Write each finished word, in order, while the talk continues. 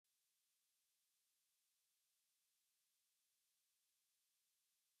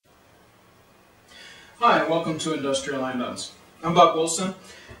Hi, and welcome to Industrial Andons. I'm Bob Wilson,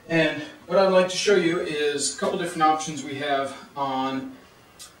 and what I'd like to show you is a couple different options we have on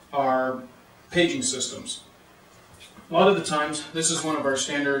our paging systems. A lot of the times, this is one of our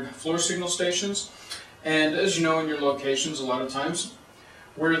standard floor signal stations, and as you know in your locations, a lot of times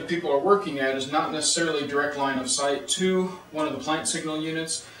where the people are working at is not necessarily direct line of sight to one of the plant signal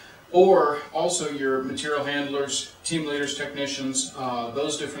units, or also your material handlers, team leaders, technicians,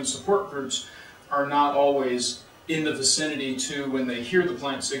 those different support groups are not always in the vicinity to when they hear the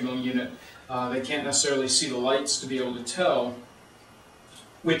plant signal unit. They can't necessarily see the lights to be able to tell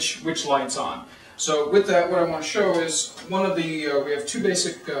which light's on. So with that, what I want to show is one of the, we have two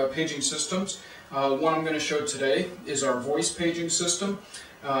basic paging systems. One I'm going to show today is our voice paging system.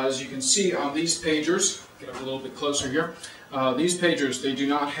 As you can see on these pagers, get up a little bit closer here, these pagers, they do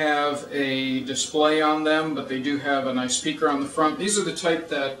not have a display on them, but they do have a nice speaker on the front. These are the type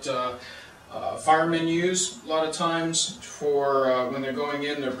that firemen use a lot of times for when they're going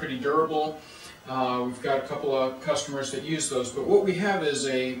in. They're pretty durable. We've got a couple of customers that use those, but what we have is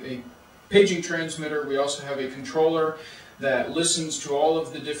a paging transmitter. We also have a controller that listens to all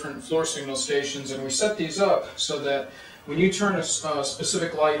of the different floor signal stations, and we set these up so that when you turn a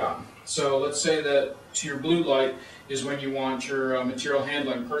specific light on, so let's say that to your blue light is when you want your material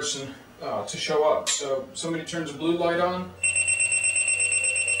handling person to show up. So somebody turns a blue light on,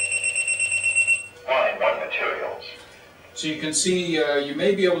 materials. So you can see, you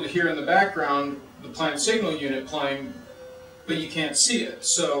may be able to hear in the background the plant signal unit playing, but you can't see it.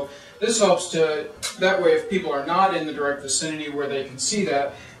 So this helps to, that way if people are not in the direct vicinity where they can see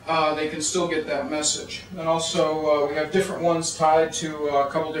that, they can still get that message. And also we have different ones tied to a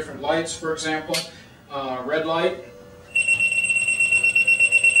couple different lights, for example. Red light.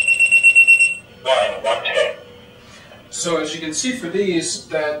 Line 110. So as you can see for these,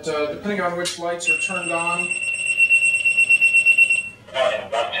 that depending on which lights are turned on,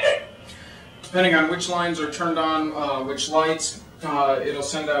 depending on which lines are turned on, which lights, it'll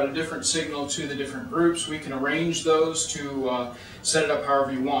send out a different signal to the different groups. We can arrange those to set it up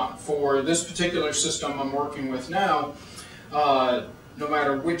however you want. For this particular system I'm working with now, no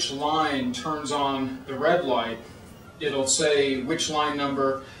matter which line turns on the red light, it'll say which line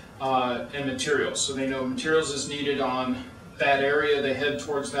number and materials. So they know materials is needed on that area. They head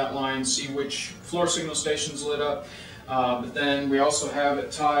towards that line, see which floor signal station's lit up. But then we also have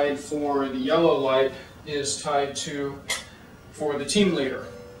it tied for the yellow light is tied to for the team leader.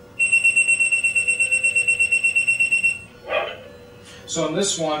 So in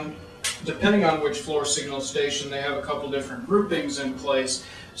this one, depending on which floor signal station, they have a couple different groupings in place.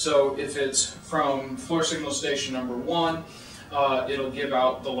 So if it's from floor signal station number 1, it'll give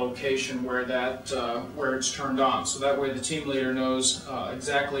out the location where that where it's turned on. So that way the team leader knows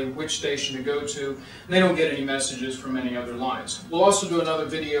exactly which station to go to, and they don't get any messages from any other lines. We'll also do another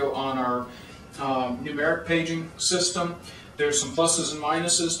video on our numeric paging system. There's some pluses and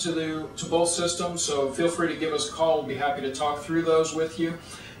minuses to both systems, so feel free to give us a call. We'll be happy to talk through those with you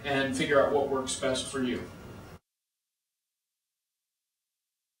and figure out what works best for you.